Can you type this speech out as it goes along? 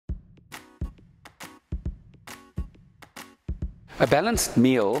A balanced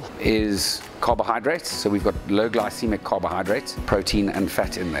meal is carbohydrates, so we've got low glycemic carbohydrates, protein and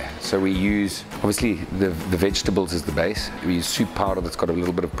fat in there. So we use, obviously the vegetables is the base. We use soup powder that's got a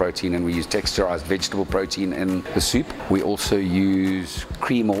little bit of protein, and we use texturized vegetable protein in the soup. We also use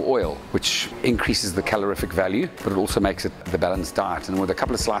cream or oil, which increases the calorific value, but it also makes it the balanced diet. And with a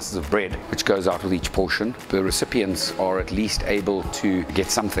couple of slices of bread, which goes out with each portion, the recipients are at least able to get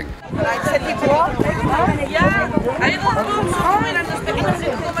something.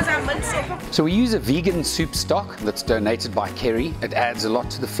 So we use a vegan soup stock that's donated by Kerry. It adds a lot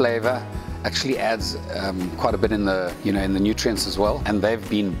to the flavor, actually adds quite a bit in the in the nutrients as well, and they've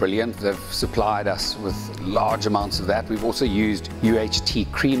been brilliant. They've supplied us with large amounts of that. We've also used UHT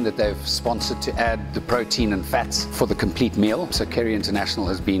cream that they've sponsored to add the protein and fats for the complete meal. So Kerry International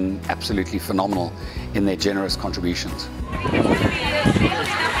has been absolutely phenomenal in their generous contributions.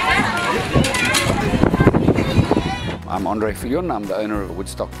 I'm Andre Fillion, I'm the owner of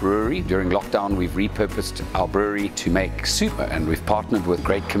Woodstock Brewery. During lockdown we've repurposed our brewery to make soup, and we've partnered with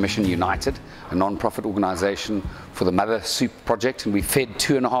Great Commission United, a non-profit organisation, for the Mother Soup Project, and we've fed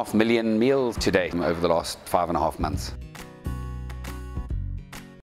 2.5 million meals to date over the last 5.5 months.